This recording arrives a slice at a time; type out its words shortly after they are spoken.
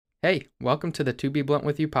Hey, welcome to the To Be Blunt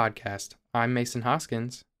With You podcast. I'm Mason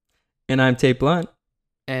Hoskins, And I'm Tate Blunt.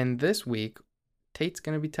 and this week, Tate's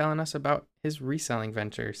going to be telling us about his reselling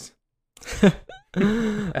ventures.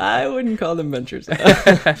 I wouldn't call them ventures.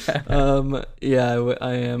 I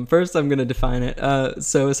am. First, I'm going to define it.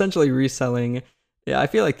 So essentially reselling, I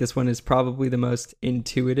feel like this one is probably the most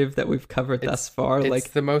intuitive that we've covered thus far. It's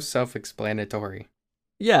the most self-explanatory.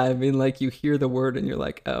 Yeah, I mean, like you hear the word and you're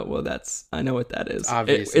like, oh, well, I know what that is.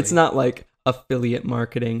 Obviously. It's not like affiliate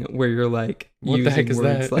marketing where you're like What the heck using is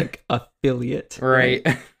words that? like affiliate. Right.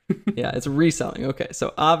 Yeah, it's reselling. Okay,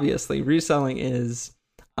 so obviously reselling is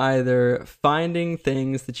either finding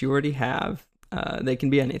things that you already have, they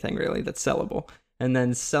can be anything really that's sellable, and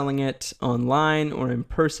then selling it online or in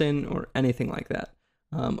person or anything like that.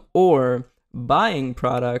 Or buying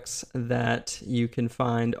products that you can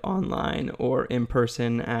find online or in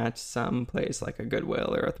person at some place like a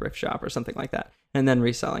Goodwill or a thrift shop or something like that, and then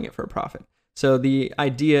reselling it for a profit. So the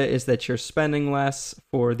idea is that you're spending less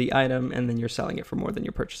for the item and then you're selling it for more than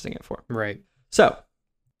you're purchasing it for. Right. So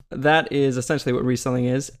that is essentially what reselling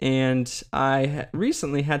is. And I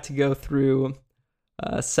recently had to go through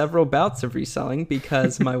several bouts of reselling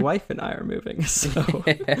because my wife and I are moving. So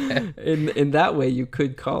in that way, you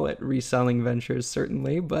could call it reselling ventures,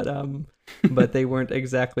 certainly, but they weren't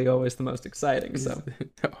exactly always the most exciting. So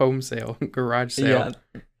Home sale, garage sale. yeah,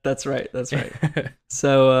 that's right.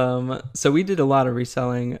 So we did a lot of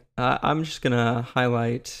reselling. I'm just gonna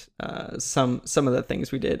highlight some of the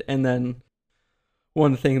things we did, and then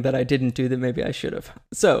one thing that I didn't do that maybe I should have.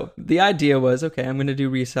 So the idea was, okay, I'm gonna do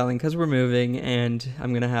reselling because we're moving, and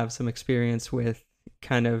I'm gonna have some experience with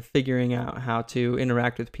kind of figuring out how to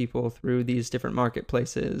interact with people through these different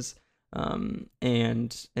marketplaces,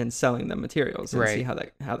 and selling them materials and see how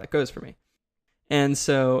that goes for me. And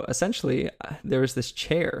so essentially, there was this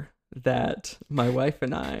chair that my wife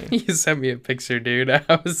and I... You sent me a picture, dude.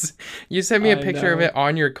 You sent me a picture of it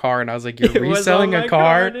on your car, and I was like, "You're It was reselling on a my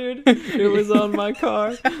car?" dude. It was on my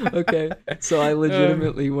car. Okay, so I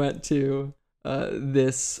legitimately went to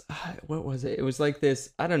this... What was it? It was like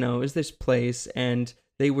this... I don't know. It was this place, and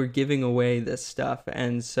they were giving away this stuff.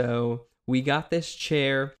 And so we got this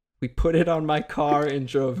chair. We put it on my car and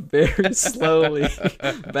drove very slowly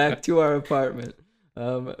back to our apartment.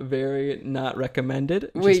 Very not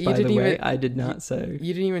recommended. Wait, just by the way, I did not say.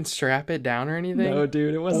 You didn't even strap it down or anything? No,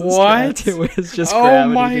 dude, it wasn't What? strapped. It was just Oh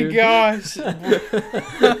gravity, my dude. gosh.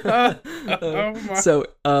 Oh my. So,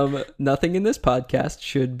 nothing in this podcast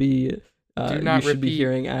should be Do not you should be repeat.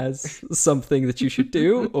 hearing as something that you should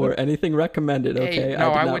do or anything recommended. Okay, Hey,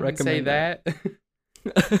 no, I did not wouldn't say recommend that.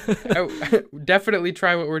 Definitely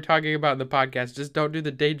try what we're talking about in the podcast. Just don't do the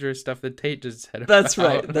dangerous stuff that Tate just said. That's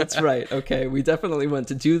about. right. That's right. Okay, we definitely want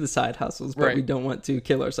to do the side hustles, but we don't want to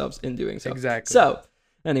kill ourselves in doing so. Exactly. So,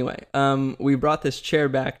 anyway, we brought this chair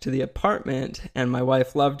back to the apartment, and my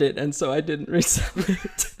wife loved it, and so I didn't resell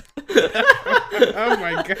it. Oh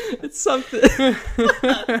my god! It's something.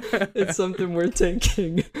 It's something we're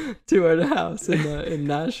taking to our house in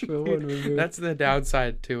Nashville when we move. That's the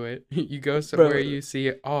downside to it. You go somewhere, you see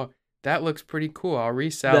it. Oh, that looks pretty cool. I'll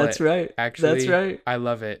resell it. That's right. Actually, that's right. I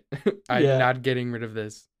love it. I'm not getting rid of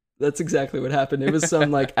this. That's exactly what happened. It was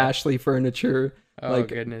some like Ashley furniture. Oh like,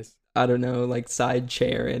 goodness. I don't know, like side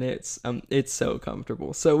chair, and it's so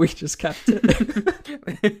comfortable. So we just kept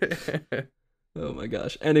it. Oh my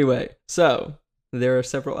gosh. Anyway, so there are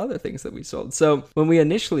several other things that we sold. So when we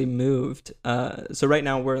initially moved, so right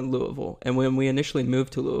now we're in Louisville, and when we initially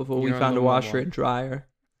moved to Louisville, we found a washer and dryer.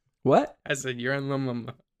 What? I said you're in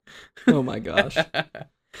Limama. Oh my gosh.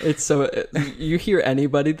 It's so, you hear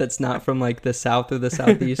anybody that's not from like the South or the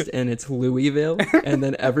Southeast, and it's Louisville, and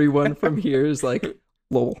then everyone from here is like,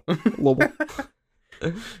 lol. Yeah,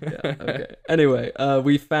 okay. Anyway,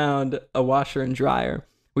 we found a washer and dryer.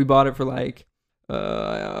 We bought it for like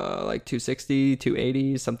 $260,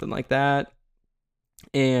 $280, something like that.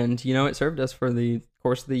 And it served us for the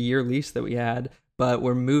course of the year lease that we had, but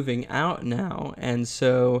we're moving out now. And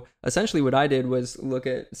so essentially what I did was look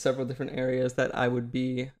at several different areas that I would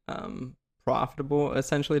be profitable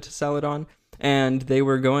essentially to sell it on. And they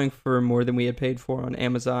were going for more than we had paid for on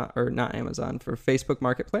Amazon, or not Amazon, for Facebook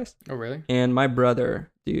Marketplace. Oh, really? And my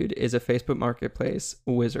brother, dude, is a Facebook Marketplace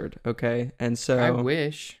wizard, okay? And so I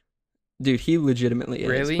wish. Dude, he legitimately is.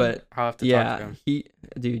 Really? But I'll have to talk to him.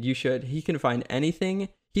 Dude, you should. He can find anything.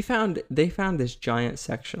 They found this giant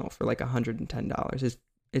sectional for like $110.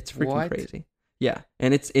 It's freaking crazy. Yeah,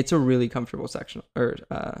 and it's a really comfortable sectional. Or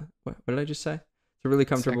what did I just say? It's a really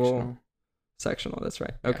comfortable sectional. That's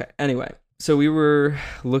right. Okay. Yeah. Anyway, So we were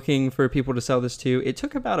looking for people to sell this to. It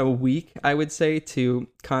took about a week, I would say, to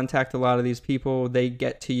contact a lot of these people. They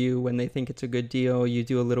get to you when they think it's a good deal. You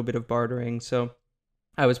do a little bit of bartering. So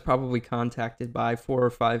I was probably contacted by 4 or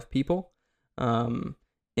 5 people.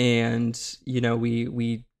 And,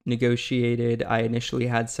 we negotiated. I initially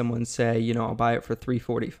had someone say, I'll buy it for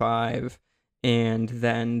 $345. And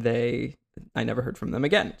then I never heard from them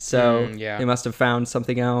again. So they must have found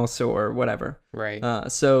something else or whatever. Right.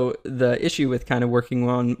 So the issue with kind of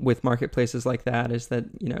working with marketplaces like that is that,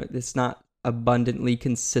 it's not abundantly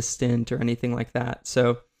consistent or anything like that.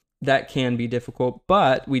 So that can be difficult,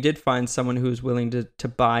 but we did find someone who was willing to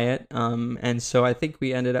buy it. And so I think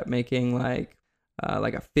we ended up making like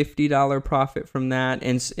a $50 profit from that.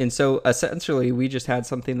 And so essentially we just had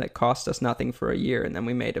something that cost us nothing for a year, and then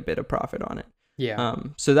we made a bit of profit on it. Yeah.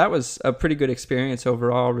 So that was a pretty good experience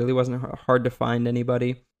overall. Really wasn't hard to find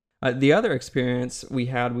anybody. The other experience we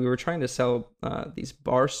had, we were trying to sell these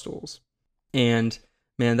bar stools, and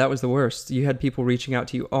man, that was the worst. You had people reaching out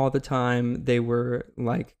to you all the time. They were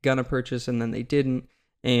like gonna purchase and then they didn't.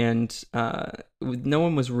 And no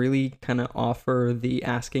one was really kind of offer the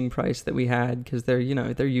asking price that we had, because they're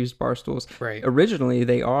used bar stools. Right. Originally,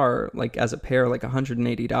 they are like as a pair like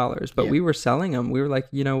 $180, but we were selling them. We were like,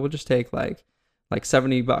 we'll just take like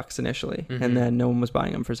 $70 initially, and then no one was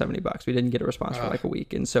buying them for $70. We didn't get a response for like a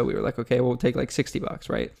week, and so we were like, okay, we'll take like $60,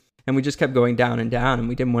 right? And we just kept going down and down, and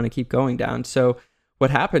we didn't want to keep going down. So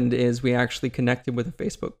what happened is we actually connected with a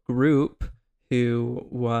Facebook group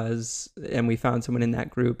and we found someone in that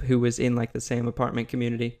group who was in like the same apartment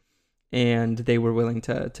community, and they were willing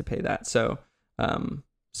to pay that. So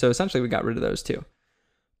essentially we got rid of those two.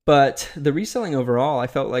 But the reselling overall, I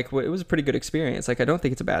felt like it was a pretty good experience. Like, I don't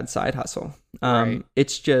think it's a bad side hustle. Right.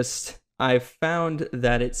 It's just, I've found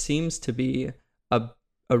that it seems to be a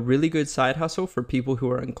really good side hustle for people who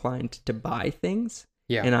are inclined to buy things.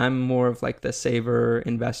 Yeah. And I'm more of like the saver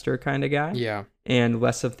investor kind of guy. Yeah. And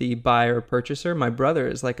less of the buyer purchaser. My brother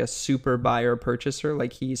is like a super buyer purchaser.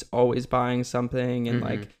 Like, he's always buying something and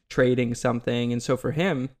like trading something. And so for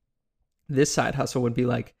him, this side hustle would be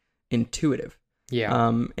like intuitive.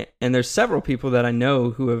 Yeah. And there's several people that I know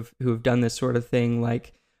who have done this sort of thing.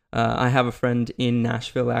 Like, I have a friend in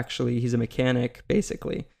Nashville, actually. He's a mechanic,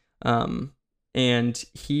 basically. And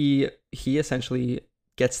he essentially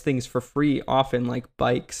gets things for free, often like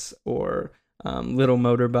bikes or little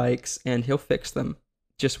motorbikes, and he'll fix them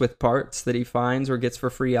just with parts that he finds or gets for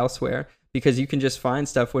free elsewhere, because you can just find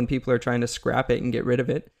stuff when people are trying to scrap it and get rid of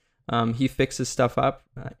it. He fixes stuff up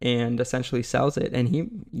and essentially sells it, and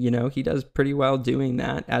he does pretty well doing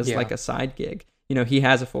that as like a side gig. He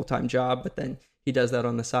has a full-time job, but then he does that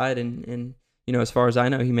on the side, and as far as I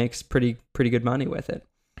know, he makes pretty good money with it.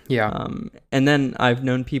 Yeah. And then I've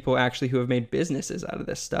known people actually who have made businesses out of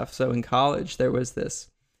this stuff. So in college, there was this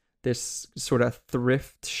sort of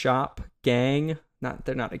thrift shop gang.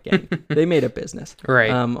 They're not a gang. They made a business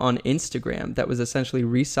Right. On Instagram that was essentially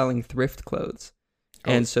reselling thrift clothes.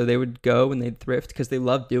 And so they would go and they'd thrift because they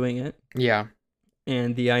loved doing it. Yeah.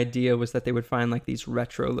 And the idea was that they would find like these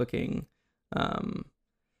retro looking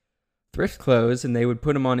thrift clothes, and they would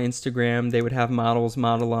put them on Instagram. They would have models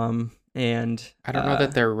model them. And I don't know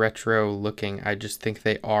that they're retro looking. I just think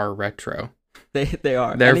they are retro. They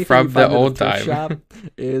are. They're Anything from you find the at a old thrift time. shop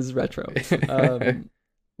is retro.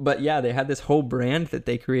 But yeah, they had this whole brand that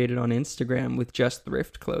they created on Instagram with just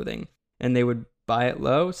thrift clothing, and they would buy it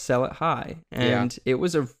low, sell it high. And it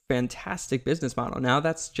was a fantastic business model. Now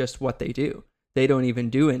that's just what they do. They don't even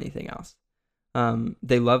do anything else.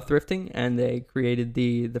 They love thrifting, and they created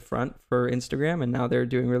the front for Instagram, and now they're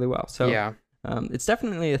doing really well. So yeah. It's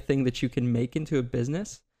definitely a thing that you can make into a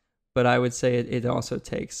business, but I would say it also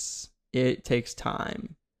takes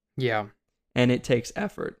time. Yeah. And it takes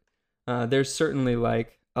effort. There's certainly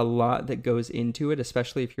like a lot that goes into it,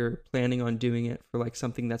 especially if you're planning on doing it for like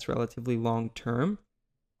something that's relatively long term.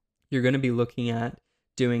 You're going to be looking at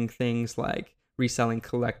doing things like reselling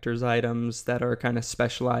collector's items that are kind of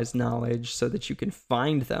specialized knowledge so that you can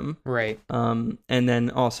find them. Right. And then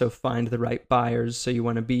also find the right buyers. So you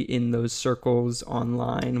want to be in those circles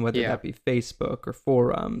online, whether that be Facebook or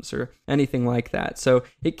forums or anything like that. So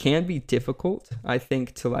it can be difficult, I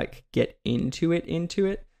think, to like get into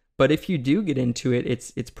it. But if you do get into it,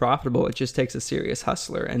 it's profitable. It just takes a serious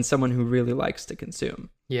hustler and someone who really likes to consume.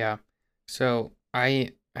 Yeah. So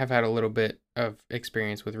I have had a little bit of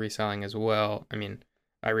experience with reselling as well. I mean,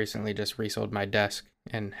 I recently just resold my desk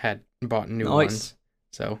and had bought new ones.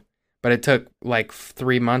 So, but it took like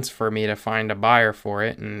 3 months for me to find a buyer for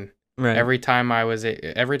it. And every time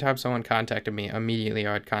someone contacted me, immediately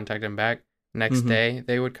I would contact them back. Next day,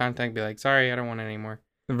 they would contact me like, sorry, I don't want it anymore.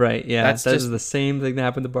 Right. Yeah. That's That is just the same thing that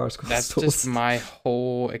happened to bar school that's just stools. my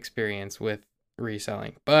whole experience with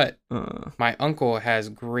reselling. But my uncle has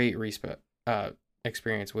great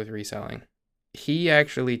experience with reselling. He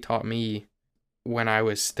actually taught me when I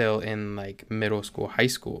was still in like middle school, high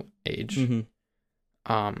school age.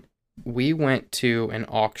 Mm-hmm. We went to an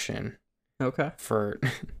auction Okay.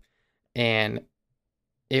 and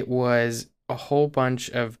it was a whole bunch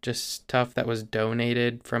of just stuff that was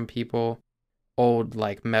donated from people, old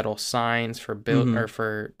like metal signs for or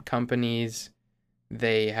for companies.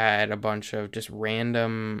 They had a bunch of just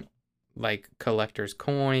random like collector's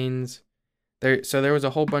coins. So there was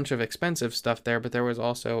a whole bunch of expensive stuff there, but there was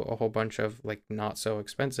also a whole bunch of like not so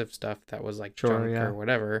expensive stuff that was like junk or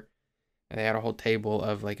whatever. And they had a whole table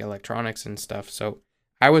of like electronics and stuff. So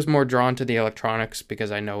I was more drawn to the electronics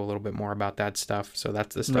because I know a little bit more about that stuff. So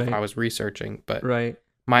that's the stuff I was researching. But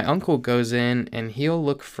my uncle goes in and he'll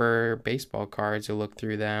look for baseball cards. He'll look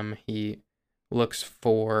through them. He looks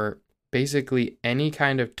for basically any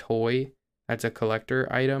kind of toy that's a collector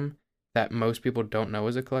item that most people don't know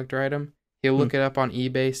is a collector item. He'll look it up on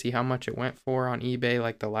eBay, see how much it went for on eBay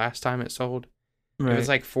like the last time it sold. It was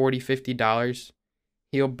like $40, $50.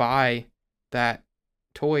 He'll buy that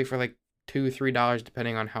toy for like $2, $3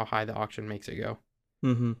 depending on how high the auction makes it go.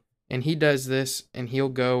 And he does this and he'll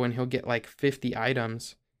go and he'll get like 50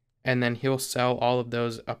 items and then he'll sell all of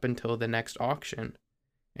those up until the next auction.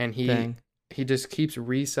 And he just keeps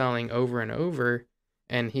reselling over and over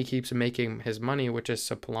and he keeps making his money, which is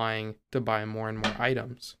supplying to buy more and more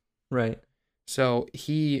items. So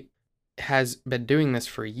he has been doing this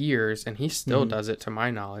for years and he still does it to my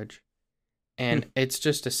knowledge. And it's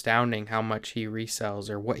just astounding how much he resells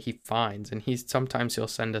or what he finds. And sometimes he'll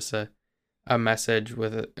send us a message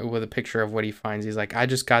with a picture of what he finds. He's like, I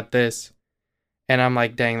just got this. And I'm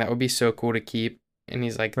like, dang, that would be so cool to keep. And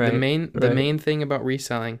he's like, the main thing about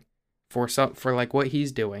reselling for like what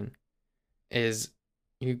he's doing is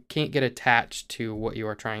you can't get attached to what you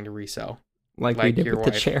are trying to resell. Like we did with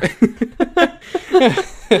the chair.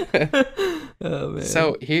 Oh, man.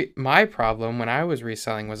 So my problem when I was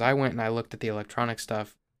reselling was I went and I looked at the electronic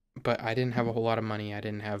stuff, but I didn't have a whole lot of money. I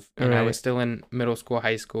was still in middle school,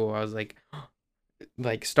 high school. I was like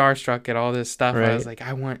starstruck at all this stuff. I was like,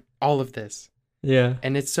 I want all of this. Yeah.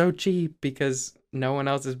 And it's so cheap because no one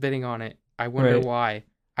else is bidding on it. I wonder why.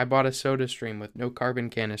 I bought a soda stream with no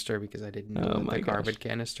carbon canister because I didn't know that the carbon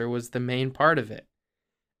canister was the main part of it.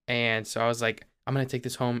 And so I was like, I'm going to take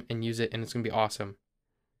this home and use it and it's going to be awesome.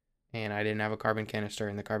 And I didn't have a carbon canister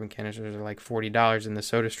and the carbon canisters are like $40 and the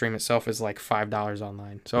soda stream itself is like $5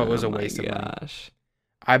 online. So it was a waste of money.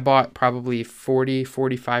 I bought probably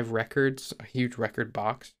 45 records, a huge record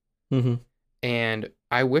box. And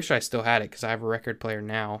I wish I still had it because I have a record player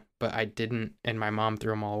now, but I didn't, and my mom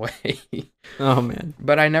threw them all away. Oh, man.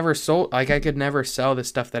 But I never sold, like I could never sell the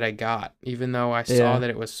stuff that I got. Even though I saw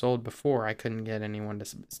that it was sold before, I couldn't get anyone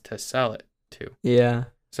to sell it to. Yeah.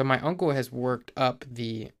 So my uncle has worked up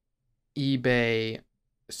the eBay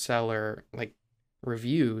seller like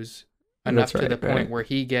reviews enough to the point where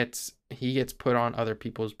he gets put on other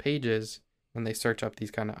people's pages when they search up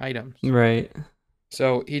these kind of items.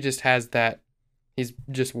 So he just has that. He's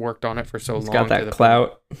just worked on it for so long. He's got that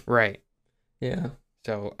clout. Right. Yeah.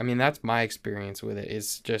 So, I mean, that's my experience with it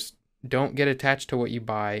is just don't get attached to what you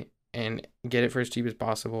buy and get it for as cheap as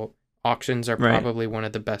possible. Auctions are probably one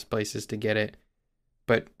of the best places to get it.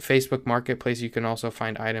 But Facebook Marketplace, you can also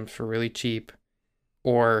find items for really cheap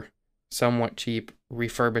or somewhat cheap,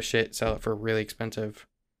 refurbish it, sell it for really expensive.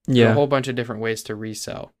 Yeah. There's a whole bunch of different ways to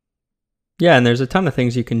resell. Yeah, and there's a ton of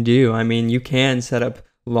things you can do. I mean, you can set up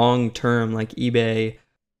long-term like eBay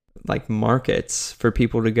like markets for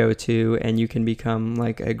people to go to, and you can become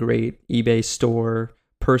like a great eBay store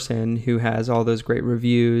person who has all those great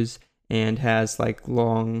reviews and has like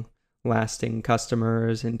long lasting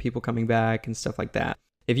customers and people coming back and stuff like that.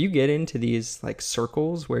 If you get into these like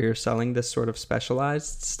circles where you're selling this sort of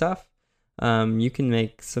specialized stuff, you can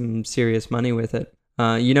make some serious money with it.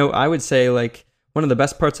 I would say like one of the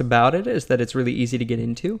best parts about it is that it's really easy to get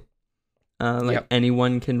into.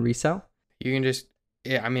 Anyone can resell. You can just,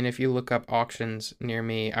 I mean, if you look up auctions near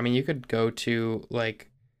me, I mean, you could go to like,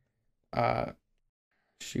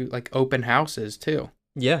 like open houses too.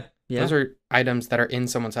 Yeah. Those are items that are in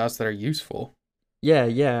someone's house that are useful.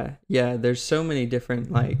 Yeah. There's so many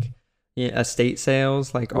different like estate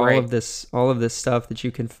sales, like all of this stuff that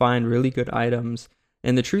you can find really good items.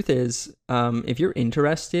 And the truth is, if you're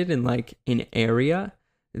interested in like an area,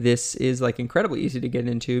 this is like incredibly easy to get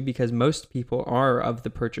into because most people are of the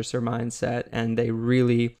purchaser mindset and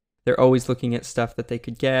they're always looking at stuff that they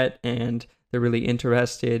could get and they're really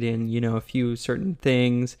interested in, you know, a few certain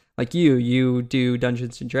things. Like you do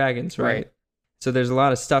Dungeons and Dragons, right? So there's a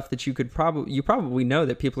lot of stuff that you probably know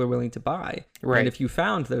that people are willing to buy. Right. And if you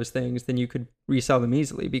found those things, then you could resell them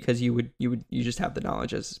easily because you just have the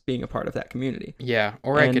knowledge as being a part of that community. Yeah,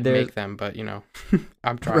 or I could make them, but you know,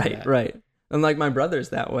 I'm trying that. Right. And like my brother's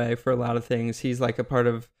that way for a lot of things. He's like a part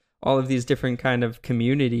of all of these different kind of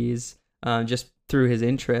communities just through his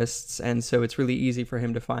interests. And so it's really easy for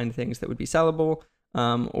him to find things that would be sellable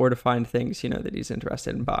or to find things, you know, that he's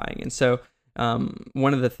interested in buying. And so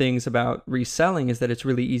one of the things about reselling is that it's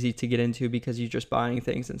really easy to get into because you're just buying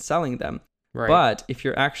things and selling them. Right. But if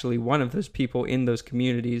you're actually one of those people in those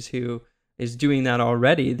communities who is doing that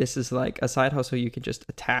already, this is like a side hustle you can just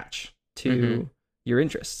attach to your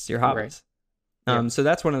interests, your hobbies. Right. So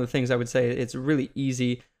that's one of the things I would say. It's really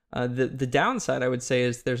easy. The downside I would say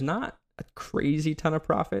is there's not a crazy ton of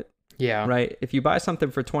profit. Yeah. Right. If you buy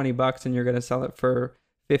something for $20 and you're going to sell it for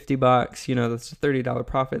 $50, you know, that's a $30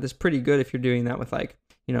 profit. That's pretty good if you're doing that with like,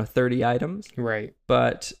 you know, 30 items. Right.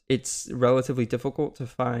 But it's relatively difficult to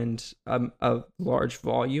find a large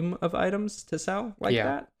volume of items to sell like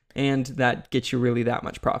that. And that gets you really that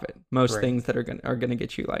much profit. Most things that are gonna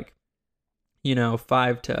get you like, you know,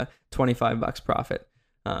 $5 to $25 profit.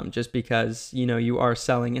 Just because, you know, you are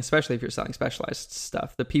selling, especially if you're selling specialized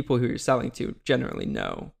stuff, the people who you're selling to generally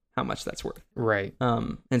know how much that's worth. Right.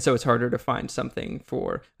 And so it's harder to find something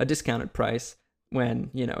for a discounted price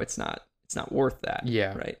when, you know, it's not worth that.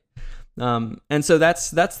 Yeah. Right. And so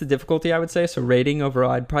that's the difficulty, I would say. So rating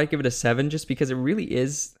overall, I'd probably give it a 7 just because it really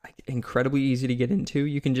is like incredibly easy to get into.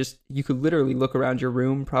 You could literally look around your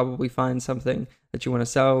room, probably find something that you want to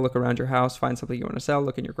sell, look around your house, find something you want to sell,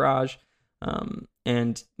 look in your garage,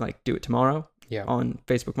 and like do it tomorrow on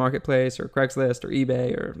Facebook Marketplace or Craigslist or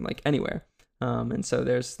eBay or like anywhere. And so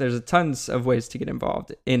there's tons of ways to get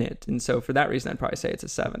involved in it. And so for that reason, I'd probably say it's a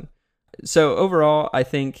 7. So overall, I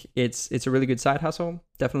think it's a really good side hustle.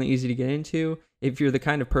 Definitely easy to get into. If you're the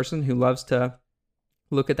kind of person who loves to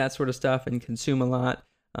look at that sort of stuff and consume a lot,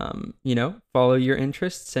 you know, follow your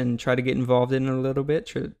interests and try to get involved in it a little bit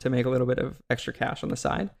to make a little bit of extra cash on the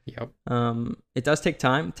side. Yep. It does take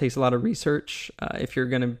time. It takes a lot of research. If you're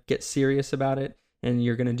going to get serious about it, and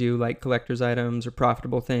you're going to do like collector's items or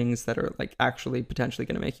profitable things that are like actually potentially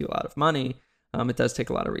going to make you a lot of money, it does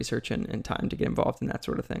take a lot of research and time to get involved in that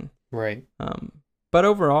sort of thing. Right. But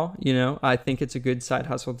overall, you know, I think it's a good side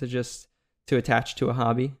hustle to attach to a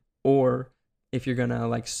hobby, or if you're going to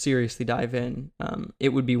like seriously dive in, it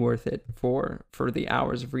would be worth it for the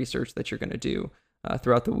hours of research that you're going to do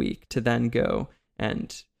throughout the week to then go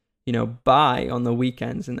and, you know, buy on the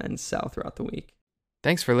weekends and then sell throughout the week.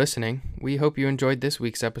 Thanks for listening. We hope you enjoyed this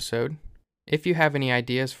week's episode. If you have any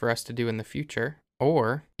ideas for us to do in the future,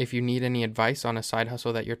 or if you need any advice on a side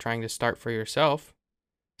hustle that you're trying to start for yourself,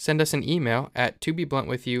 send us an email at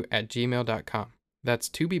tobebluntwithyou@gmail.com. That's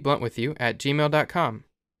tobebluntwithyou@gmail.com.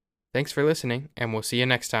 Thanks for listening, and we'll see you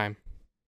next time.